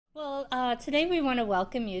Today we want to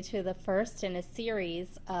welcome you to the first in a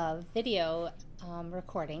series of video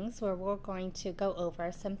recordings where we're going to go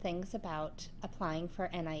over some things about applying for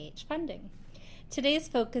NIH funding. Today's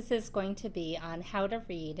focus is going to be on how to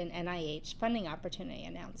read an NIH funding opportunity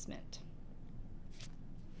announcement.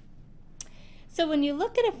 So when you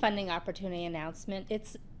look at a funding opportunity announcement,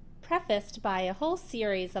 it's prefaced by a whole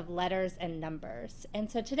series of letters and numbers.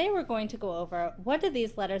 And so today we're going to go over what do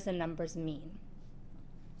these letters and numbers mean.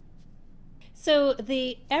 So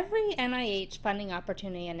every NIH funding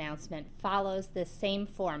opportunity announcement follows this same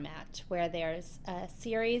format where there's a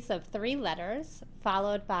series of 3 letters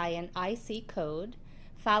followed by an IC code,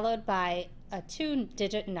 followed by a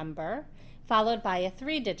 2-digit number, followed by a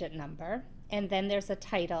 3-digit number, and then there's a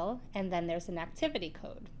title, and then there's an activity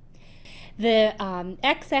code. The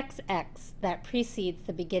XXX that precedes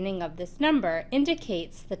the beginning of this number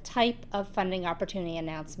indicates the type of funding opportunity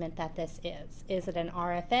announcement that this is. Is it an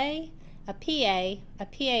RFA, a PA, a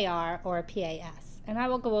PAR, or a PAS? And I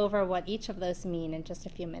will go over what each of those mean in just a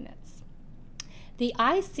few minutes. The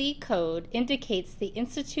IC code indicates the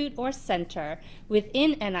institute or center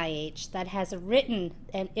within NIH that has written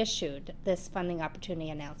and issued this funding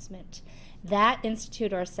opportunity announcement. That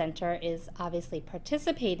institute or center is obviously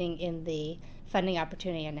participating in the funding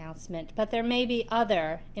opportunity announcement, but there may be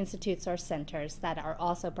other institutes or centers that are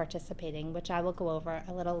also participating, which I will go over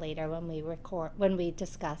a little later when we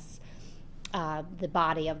discuss the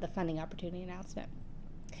body of the funding opportunity announcement.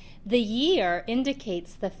 The year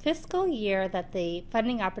indicates the fiscal year that the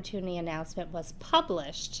funding opportunity announcement was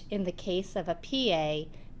published in the case of a PA,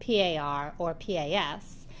 PAR, or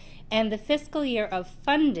PAS, and the fiscal year of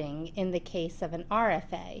funding in the case of an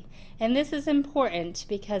RFA. And this is important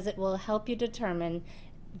because it will help you determine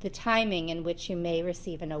the timing in which you may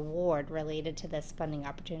receive an award related to this funding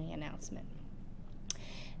opportunity announcement.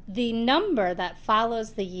 The number that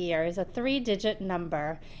follows the year is a 3-digit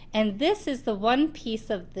number, and this is the one piece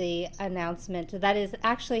of the announcement that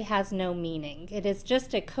actually has no meaning. It is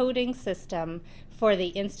just a coding system for the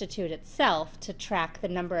institute itself to track the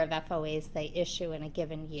number of FOAs they issue in a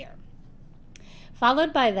given year.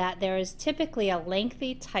 Followed by that, there is typically a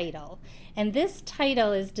lengthy title, and this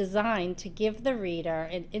title is designed to give the reader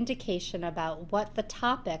an indication about what the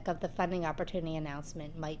topic of the funding opportunity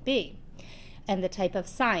announcement might be and the type of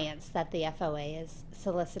science that the FOA is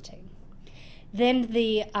soliciting. Then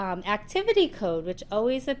the activity code, which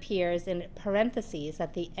always appears in parentheses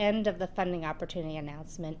at the end of the funding opportunity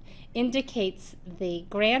announcement, indicates the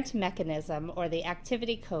grant mechanism or the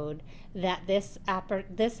activity code that this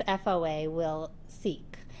FOA will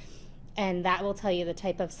seek. And that will tell you the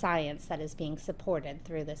type of science that is being supported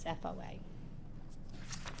through this FOA.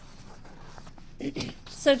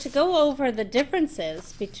 So to go over the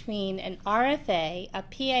differences between an RFA, a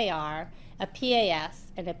PAR, a PAS,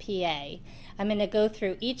 and a PA, I'm going to go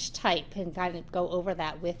through each type and kind of go over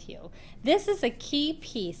that with you. This is a key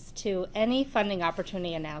piece to any funding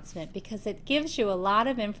opportunity announcement because it gives you a lot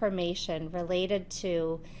of information related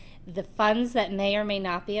to the funds that may or may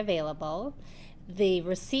not be available, the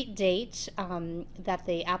receipt date that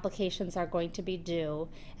the applications are going to be due,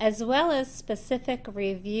 as well as specific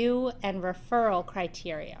review and referral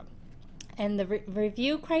criteria. And the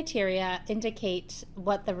review criteria indicate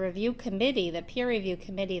what the review committee, the peer review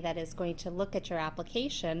committee that is going to look at your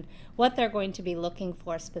application, what they're going to be looking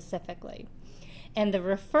for specifically. And the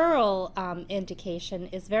referral indication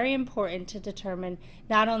is very important to determine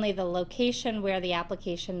not only the location where the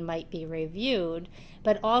application might be reviewed,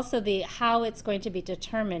 but also how it's going to be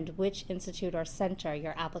determined which institute or center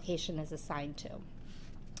your application is assigned to.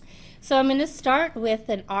 So I'm going to start with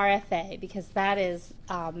an RFA because that is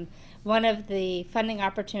one of the funding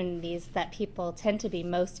opportunities that people tend to be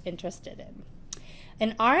most interested in.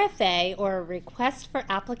 An RFA, or a request for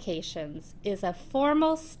applications, is a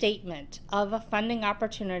formal statement of a funding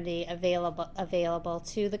opportunity available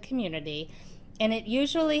to the community, and it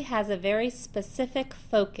usually has a very specific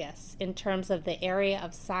focus in terms of the area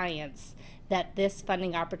of science that this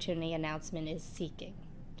funding opportunity announcement is seeking.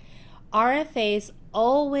 RFAs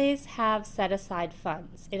always have set-aside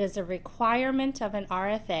funds. It is a requirement of an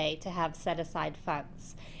RFA to have set-aside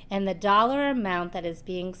funds, and the dollar amount that is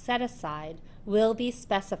being set aside will be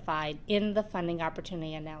specified in the funding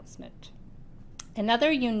opportunity announcement.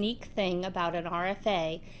 Another unique thing about an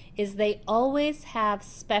RFA is they always have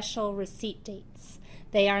special receipt dates.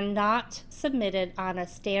 They are not submitted on a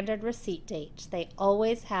standard receipt date. They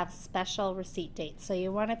always have special receipt dates. So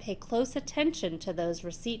you want to pay close attention to those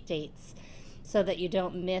receipt dates so that you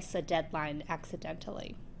don't miss a deadline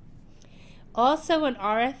accidentally. Also, an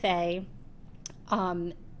RFA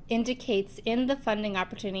indicates in the funding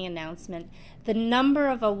opportunity announcement the number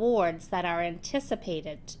of awards that are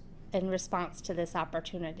anticipated in response to this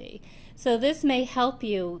opportunity. So this may help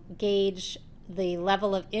you gauge the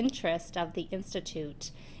level of interest of the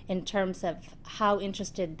institute in terms of how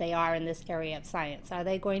interested they are in this area of science. Are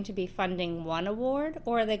they going to be funding one award,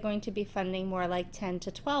 or are they going to be funding more like 10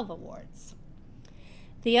 to 12 awards?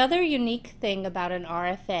 The other unique thing about an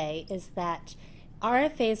RFA is that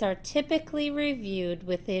RFAs are typically reviewed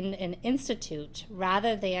within an institute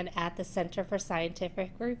rather than at the Center for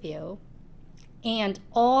Scientific Review, and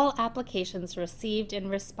all applications received in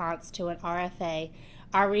response to an RFA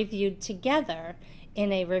are reviewed together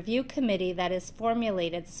in a review committee that is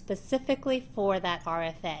formulated specifically for that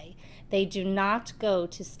RFA. They do not go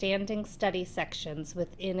to standing study sections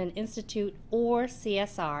within an institute or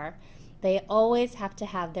CSR. They always have to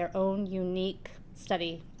have their own unique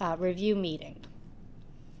study review meeting.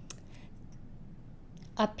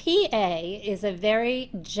 A PA is a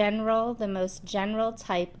very general, the most general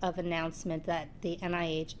type of announcement that the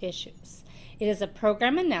NIH issues. It is a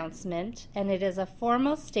program announcement, and it is a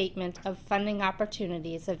formal statement of funding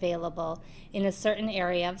opportunities available in a certain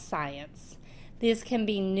area of science. These can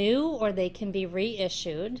be new or they can be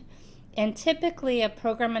reissued, and typically a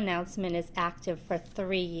program announcement is active for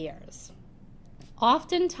 3 years.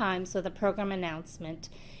 Oftentimes with a program announcement,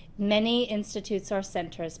 many institutes or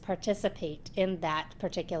centers participate in that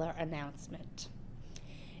particular announcement.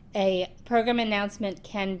 A program announcement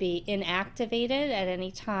can be inactivated at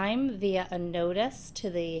any time via a notice to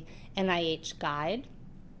the NIH guide.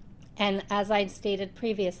 And as I stated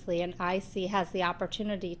previously, an IC has the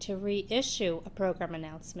opportunity to reissue a program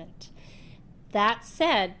announcement. That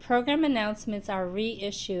said, program announcements are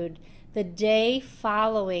reissued the day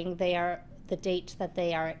following the date that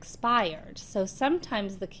they are expired. So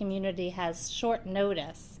sometimes the community has short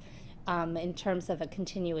notice in terms of a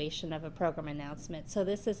continuation of a program announcement. So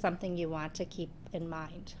this is something you want to keep in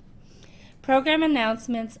mind. Program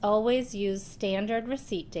announcements always use standard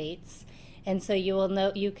receipt dates, and so you will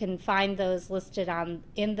know you can find those listed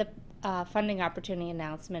in the funding opportunity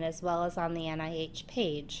announcement as well as on the NIH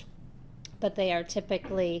page. But they are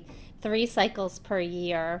typically 3 cycles per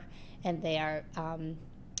year, and they are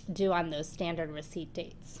due on those standard receipt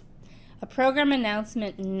dates. A program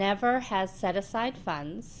announcement never has set aside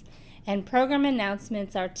funds, and program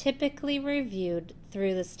announcements are typically reviewed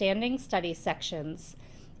through the standing study sections,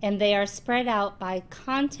 and they are spread out by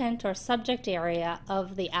content or subject area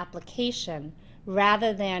of the application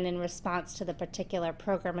rather than in response to the particular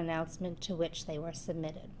program announcement to which they were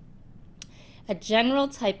submitted. A general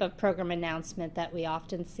type of program announcement that we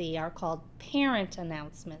often see are called parent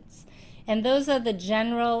announcements. And those are the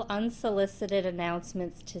general unsolicited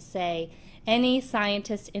announcements to say any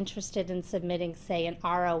scientist interested in submitting, say, an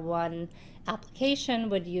R01 application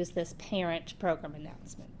would use this parent program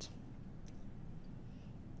announcement.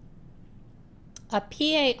 A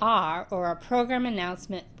PAR, or a program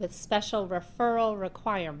announcement with special referral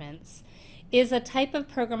requirements, is a type of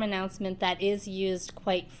program announcement that is used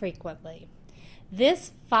quite frequently.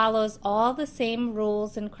 This follows all the same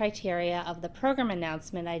rules and criteria of the program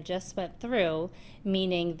announcement I just went through,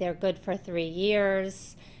 meaning they're good for 3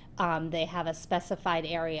 years, they have a specified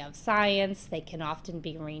area of science, they can often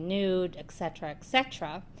be renewed, etc.,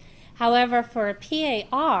 etc. However, for a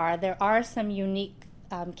PAR, there are some unique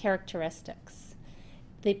characteristics.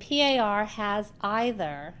 The PAR has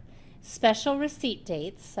either special receipt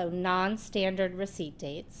dates, so non-standard receipt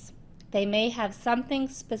dates. They may have something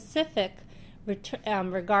specific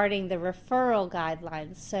regarding the referral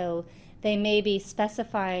guidelines, so they may be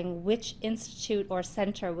specifying which institute or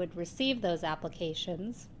center would receive those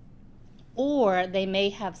applications, or they may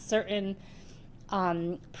have certain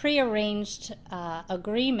prearranged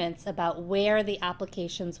agreements about where the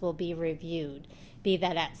applications will be reviewed, be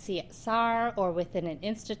that at CSR or within an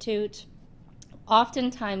institute.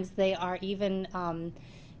 Oftentimes they are even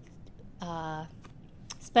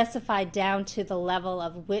specified down to the level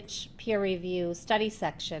of which peer review study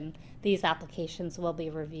section these applications will be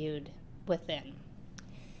reviewed within.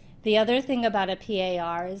 The other thing about a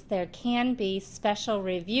PAR is there can be special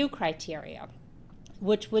review criteria,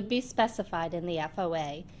 which would be specified in the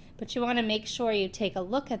FOA, but you want to make sure you take a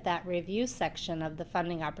look at that review section of the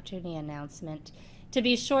funding opportunity announcement to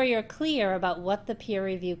be sure you're clear about what the peer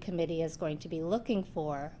review committee is going to be looking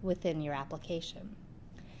for within your application.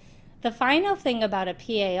 The final thing about a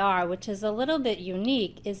PAR, which is a little bit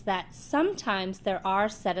unique, is that sometimes there are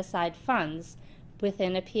set-aside funds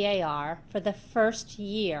within a PAR for the first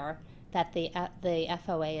year that the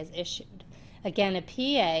FOA is issued. Again, a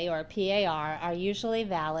PA or a PAR are usually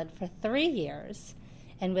valid for 3 years,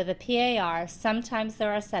 And with a PAR, sometimes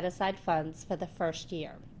there are set-aside funds for the first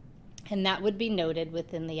year, and that would be noted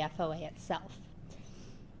within the FOA itself.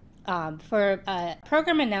 For a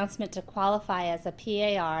program announcement to qualify as a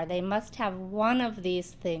PAR, they must have one of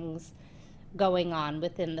these things going on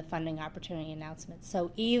within the funding opportunity announcement.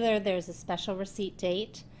 So either there's a special receipt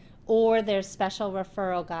date, or there's special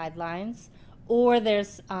referral guidelines, or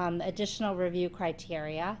there's additional review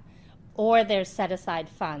criteria, or there's set-aside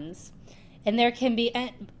funds. And there can be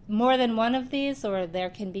more than one of these, or there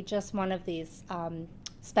can be just one of these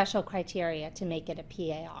special criteria to make it a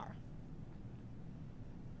PAR.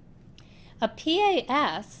 A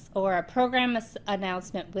PAS, or a program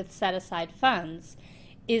announcement with set-aside funds,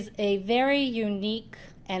 is a very unique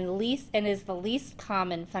and is the least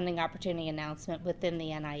common funding opportunity announcement within the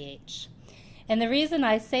NIH. And the reason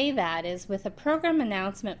I say that is with a program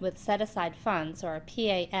announcement with set-aside funds, or a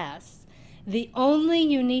PAS, the only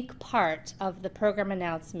unique part of the program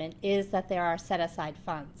announcement is that there are set-aside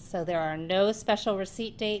funds. So there are no special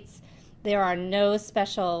receipt dates, there are no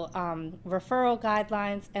special referral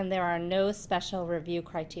guidelines, and there are no special review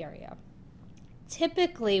criteria.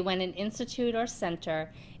 Typically, when an institute or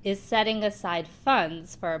center is setting aside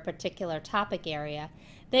funds for a particular topic area,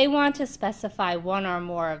 they want to specify one or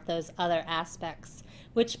more of those other aspects,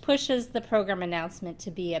 which pushes the program announcement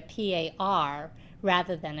to be a PAR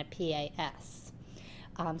rather than a PAS.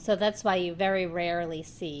 So that's why you very rarely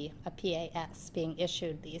see a PAS being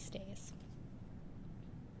issued these days.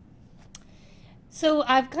 So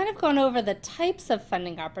I've kind of gone over the types of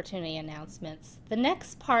funding opportunity announcements. The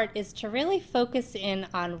next part is to really focus in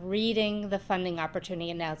on reading the funding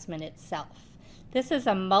opportunity announcement itself. This is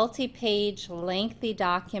a multi-page, lengthy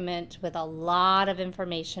document with a lot of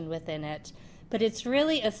information within it, but it's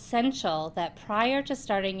really essential that prior to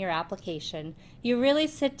starting your application, you really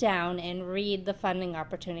sit down and read the funding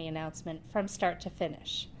opportunity announcement from start to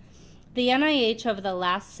finish. The NIH over the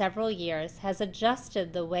last several years has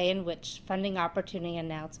adjusted the way in which funding opportunity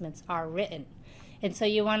announcements are written. And so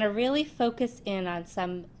you want to really focus in on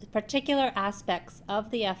some particular aspects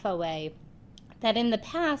of the FOA that in the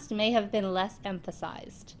past may have been less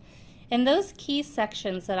emphasized. And those key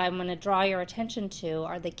sections that I'm going to draw your attention to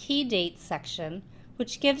are the key dates section,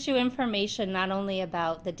 which gives you information not only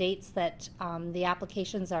about the dates that the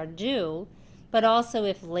applications are due, but also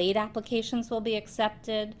if late applications will be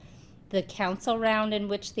accepted, the council round in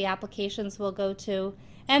which the applications will go to,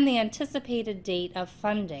 and the anticipated date of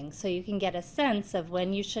funding, so you can get a sense of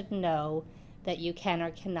when you should know that you can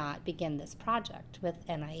or cannot begin this project with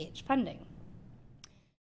NIH funding.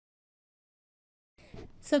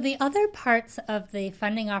 So the other parts of the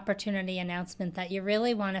funding opportunity announcement that you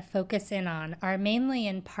really want to focus in on are mainly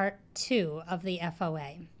in Part 2 of the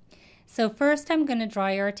FOA. So first I'm going to draw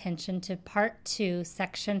your attention to Part 2,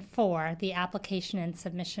 Section 4, the Application and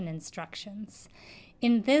Submission Instructions.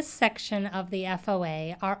 In this section of the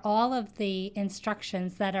FOA are all of the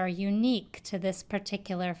instructions that are unique to this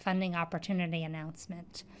particular funding opportunity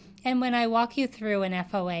announcement. And when I walk you through an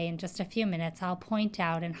FOA in just a few minutes, I'll point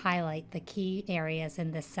out and highlight the key areas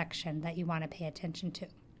in this section that you want to pay attention to.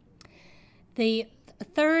 The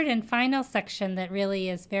third and final section that really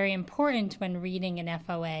is very important when reading an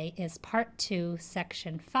FOA is Part 2,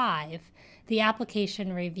 Section 5, the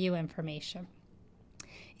Application Review Information.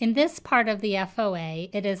 In this part of the FOA,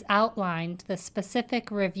 it is outlined the specific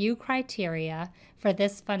review criteria for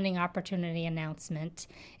this funding opportunity announcement,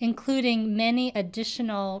 including many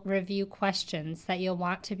additional review questions that you'll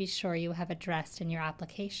want to be sure you have addressed in your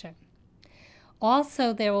application.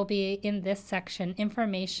 Also, there will be in this section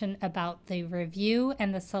information about the review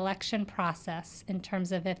and the selection process in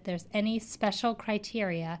terms of if there's any special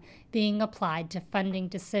criteria being applied to funding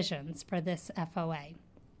decisions for this FOA.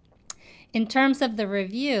 In terms of the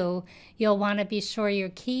review, you'll want to be sure you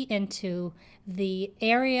key into the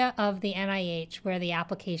area of the NIH where the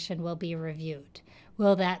application will be reviewed.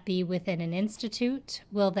 Will that be within an institute?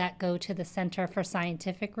 Will that go to the Center for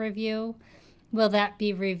Scientific Review? Will that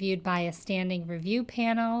be reviewed by a standing review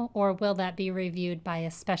panel, or will that be reviewed by a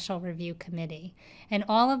special review committee? And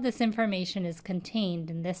all of this information is contained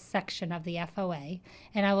in this section of the FOA,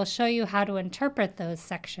 and I will show you how to interpret those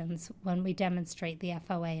sections when we demonstrate the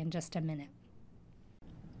FOA in just a minute.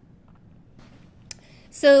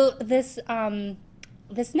 So this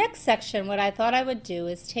next section, what I thought I would do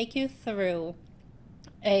is take you through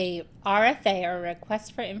a RFA, or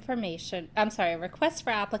request for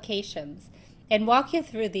applications, and walk you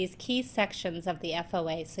through these key sections of the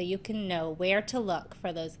FOA so you can know where to look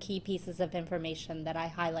for those key pieces of information that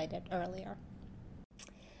I highlighted earlier.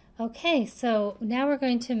 Okay, so now we're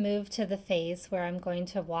going to move to the phase where I'm going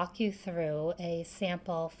to walk you through a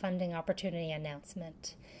sample funding opportunity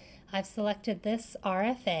announcement. I've selected this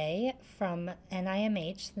RFA from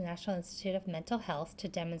NIMH, the National Institute of Mental Health, to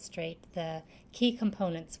demonstrate the key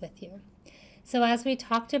components with you. So as we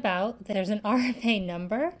talked about, there's an RFA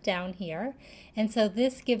number down here, and so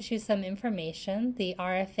this gives you some information. The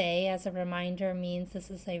RFA, as a reminder, means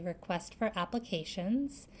this is a request for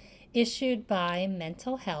applications issued by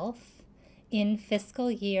Mental Health in fiscal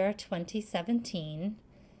year 2017,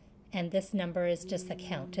 and this number is just the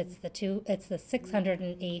count. It's the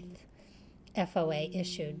 608th FOA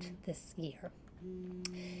issued this year.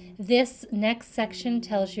 This next section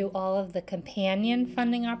tells you all of the companion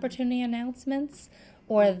funding opportunity announcements,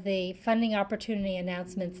 or the funding opportunity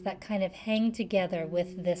announcements that kind of hang together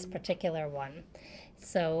with this particular one.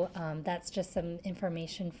 So that's just some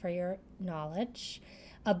information for your knowledge.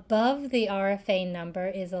 Above the RFA number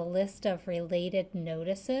is a list of related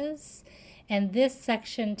notices, and this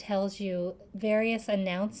section tells you various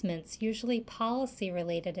announcements, usually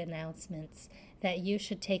policy-related announcements, that you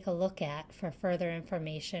should take a look at for further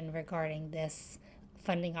information regarding this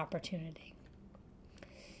funding opportunity.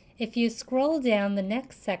 If you scroll down, the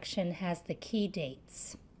next section has the key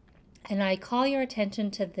dates. And I call your attention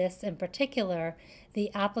to this in particular, the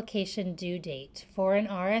application due date. For an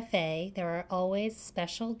RFA, there are always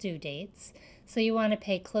special due dates, so you want to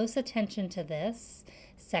pay close attention to this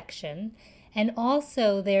section. And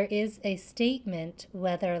also there is a statement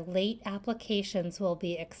whether late applications will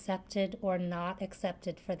be accepted or not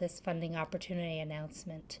accepted for this funding opportunity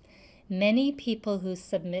announcement. Many people who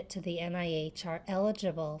submit to the NIH are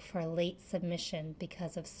eligible for late submission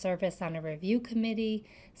because of service on a review committee,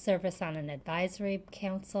 service on an advisory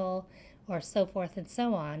council, or so forth and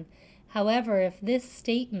so on. However, if this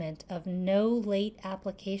statement of no late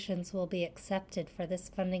applications will be accepted for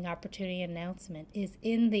this funding opportunity announcement is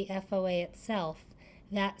in the FOA itself,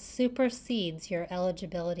 that supersedes your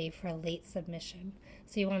eligibility for late submission.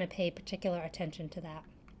 So you want to pay particular attention to that.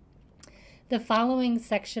 The following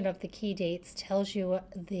section of the key dates tells you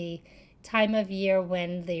the time of year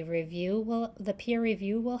when the peer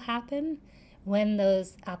review will happen, when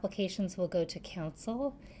those applications will go to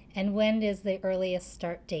council, and when is the earliest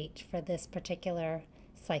start date for this particular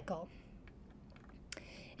cycle.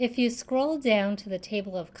 If you scroll down to the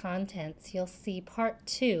table of contents, you'll see Part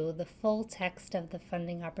 2, the full text of the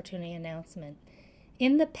funding opportunity announcement.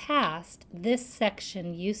 In the past, this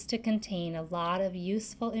section used to contain a lot of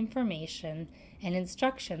useful information and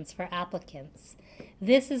instructions for applicants.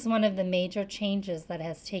 This is one of the major changes that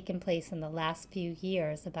has taken place in the last few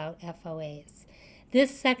years about FOAs.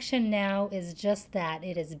 This section now is just that.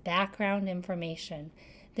 It is background information.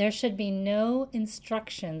 There should be no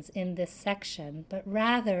instructions in this section, but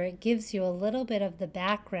rather it gives you a little bit of the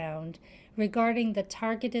background regarding the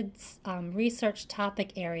targeted research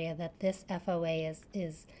topic area that this FOA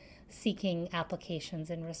is seeking applications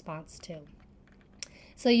in response to.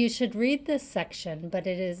 So you should read this section, but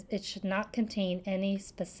it should not contain any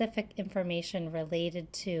specific information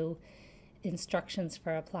related to instructions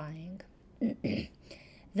for applying.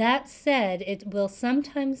 That said, it will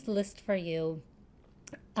sometimes list for you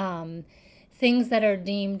things that are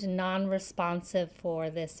deemed non-responsive for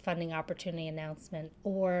this funding opportunity announcement,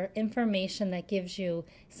 or information that gives you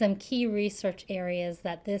some key research areas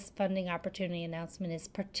that this funding opportunity announcement is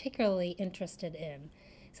particularly interested in.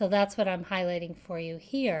 So that's what I'm highlighting for you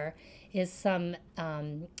here, is some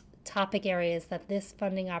topic areas that this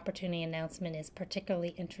funding opportunity announcement is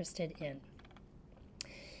particularly interested in.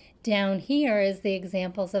 Down here is the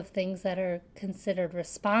examples of things that are considered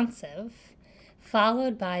responsive,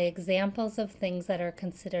 followed by examples of things that are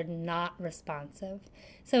considered not responsive.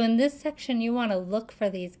 So in this section, you want to look for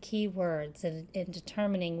these key words in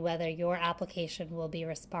determining whether your application will be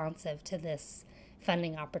responsive to this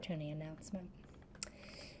funding opportunity announcement.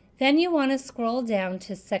 Then you want to scroll down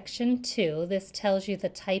to Section 2. This tells you the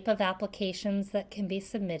type of applications that can be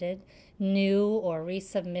submitted, new or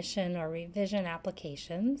resubmission or revision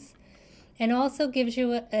applications, and also gives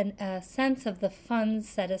you a sense of the funds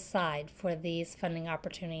set aside for these funding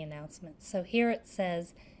opportunity announcements. So here it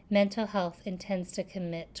says Mental Health intends to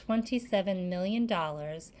commit $27 million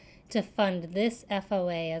to fund this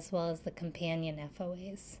FOA as well as the companion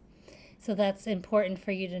FOAs. So that's important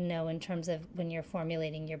for you to know in terms of when you're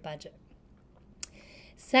formulating your budget.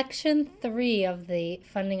 Section 3 of the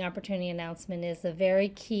funding opportunity announcement is a very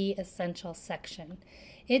key essential section.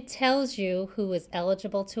 It tells you who is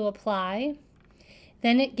eligible to apply.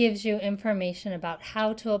 Then it gives you information about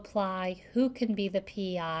how to apply, who can be the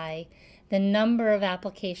PI, the number of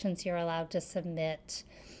applications you're allowed to submit,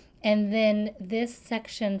 And then this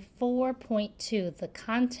section 4.2, the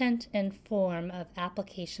content and form of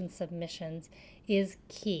application submissions, is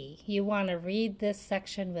key. You want to read this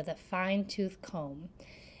section with a fine-tooth comb.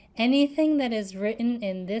 Anything that is written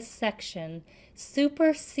in this section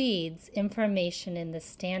supersedes information in the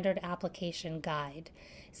standard application guide.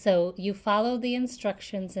 So you follow the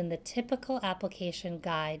instructions in the typical application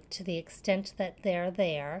guide to the extent that they're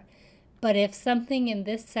there, but if something in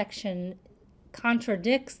this section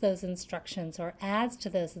contradicts those instructions or adds to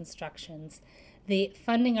those instructions, the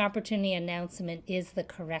funding opportunity announcement is the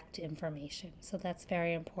correct information. So that's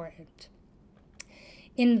very important.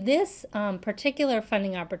 In this particular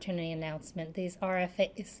funding opportunity announcement, these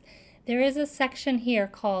RFAs, there is a section here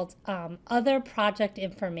called Other Project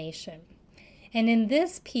Information. And in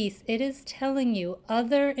this piece, it is telling you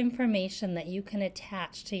other information that you can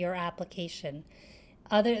attach to your application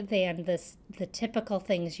other than the typical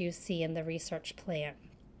things you see in the research plan.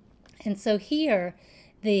 And so here,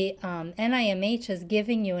 the NIMH is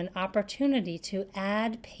giving you an opportunity to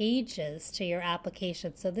add pages to your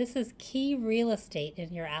application. So this is key real estate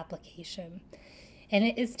in your application. And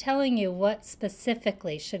it is telling you what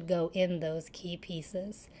specifically should go in those key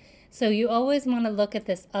pieces. So you always want to look at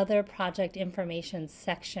this other project information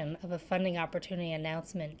section of a funding opportunity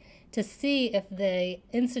announcement to see if the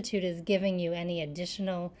institute is giving you any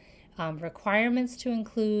additional requirements to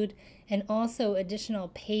include and also additional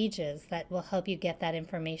pages that will help you get that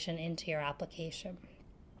information into your application.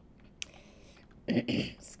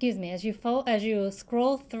 Excuse me, as you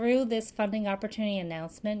scroll through this funding opportunity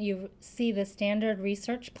announcement, you see the standard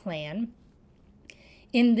research plan.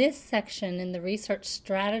 In this section, in the research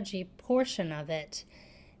strategy portion of it,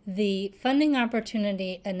 the funding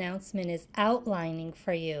opportunity announcement is outlining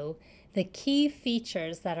for you the key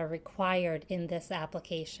features that are required in this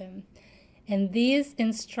application. And these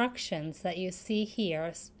instructions that you see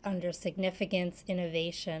here under significance,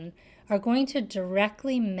 innovation, are going to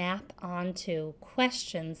directly map onto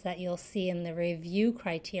questions that you'll see in the review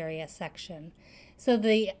criteria section. So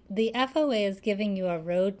the FOA is giving you a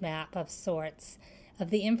roadmap of sorts of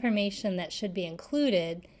the information that should be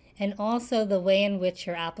included and also the way in which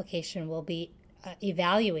your application will be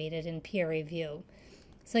evaluated in peer review.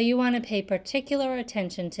 So you want to pay particular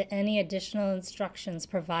attention to any additional instructions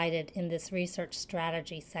provided in this research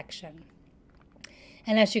strategy section.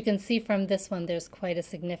 And as you can see from this one, there's quite a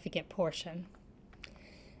significant portion.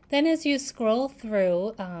 Then as you scroll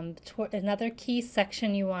through, another key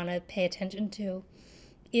section you want to pay attention to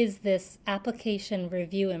is this application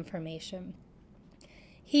review information.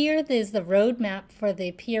 Here is the roadmap for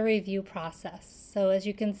the peer review process. So as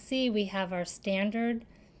you can see, we have our standard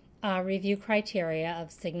review criteria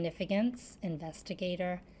of significance,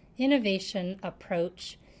 investigator, innovation,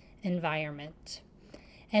 approach, environment.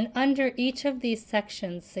 And under each of these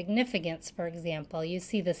sections, significance, for example, you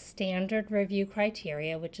see the standard review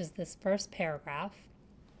criteria, which is this first paragraph,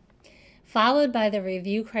 followed by the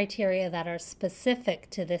review criteria that are specific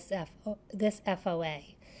to this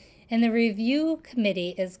FOA. And the review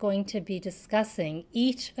committee is going to be discussing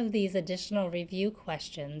each of these additional review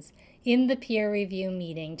questions in the peer review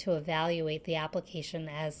meeting to evaluate the application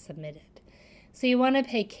as submitted. So you want to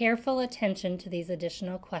pay careful attention to these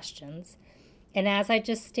additional questions. And as I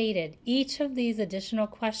just stated, each of these additional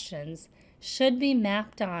questions should be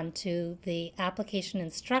mapped onto the application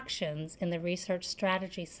instructions in the research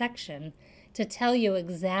strategy section to tell you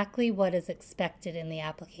exactly what is expected in the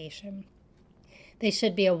application. They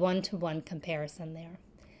should be a one-to-one comparison there.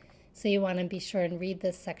 So you want to be sure and read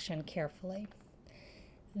this section carefully.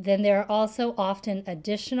 Then there are also often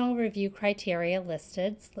additional review criteria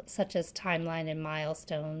listed, such as timeline and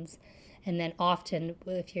milestones. And then often,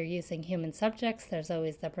 if you're using human subjects, there's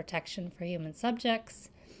always the protection for human subjects,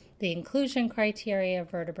 the inclusion criteria,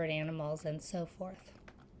 vertebrate animals, and so forth.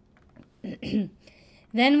 Then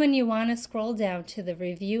when you want to scroll down to the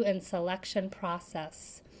review and selection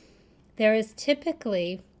process, there is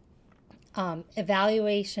typically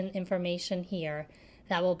evaluation information here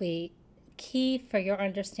that will be key for your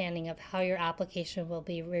understanding of how your application will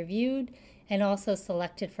be reviewed and also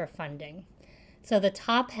selected for funding. So the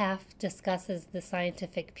top half discusses the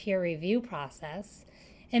scientific peer review process,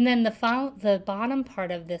 and then the bottom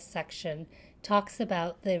part of this section talks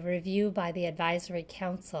about the review by the advisory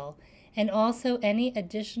council and also any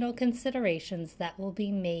additional considerations that will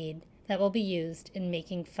be used in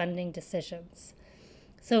making funding decisions.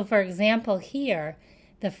 So for example here,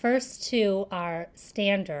 the first two are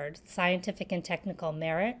standard, scientific and technical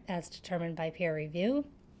merit as determined by peer review,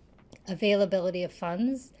 availability of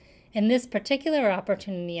funds, and this particular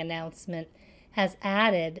opportunity announcement has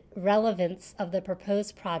added relevance of the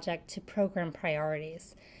proposed project to program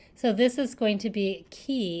priorities. So this is going to be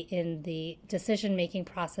key in the decision-making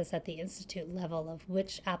process at the institute level of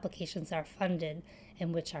which applications are funded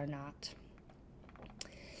and which are not.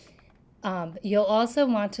 You'll also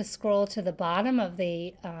want to scroll to the bottom of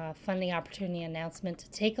the funding opportunity announcement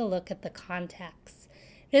to take a look at the contacts.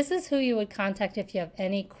 This is who you would contact if you have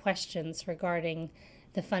any questions regarding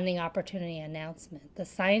the funding opportunity announcement. The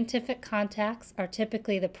scientific contacts are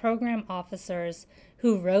typically the program officers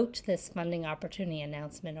who wrote this funding opportunity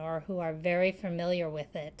announcement or who are very familiar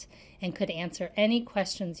with it and could answer any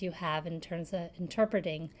questions you have in terms of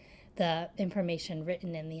interpreting the information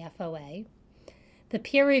written in the FOA. The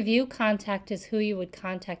peer review contact is who you would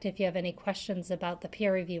contact if you have any questions about the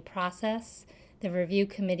peer review process, the review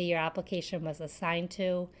committee your application was assigned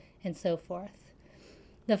to, and so forth.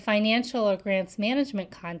 The financial or grants management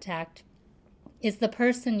contact is the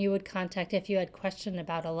person you would contact if you had questions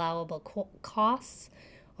about allowable costs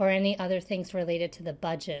or any other things related to the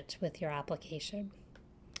budget with your application.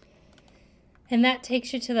 And that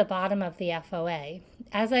takes you to the bottom of the FOA.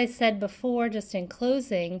 As I said before, just in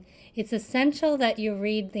closing, it's essential that you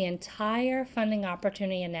read the entire funding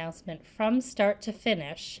opportunity announcement from start to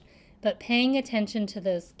finish, but paying attention to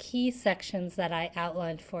those key sections that I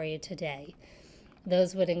outlined for you today.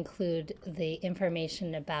 Those would include the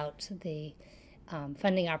information about the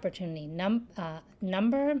funding opportunity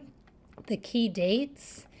number, the key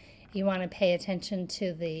dates. You want to pay attention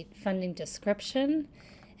to the funding description.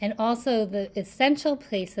 And also the essential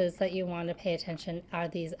places that you want to pay attention are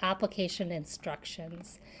these application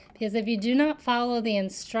instructions. Because if you do not follow the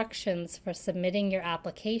instructions for submitting your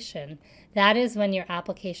application, that is when your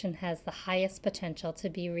application has the highest potential to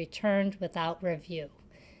be returned without review.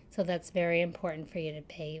 So that's very important for you to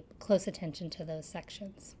pay close attention to those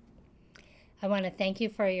sections. I want to thank you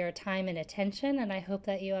for your time and attention, and I hope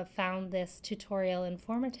that you have found this tutorial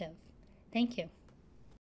informative. Thank you.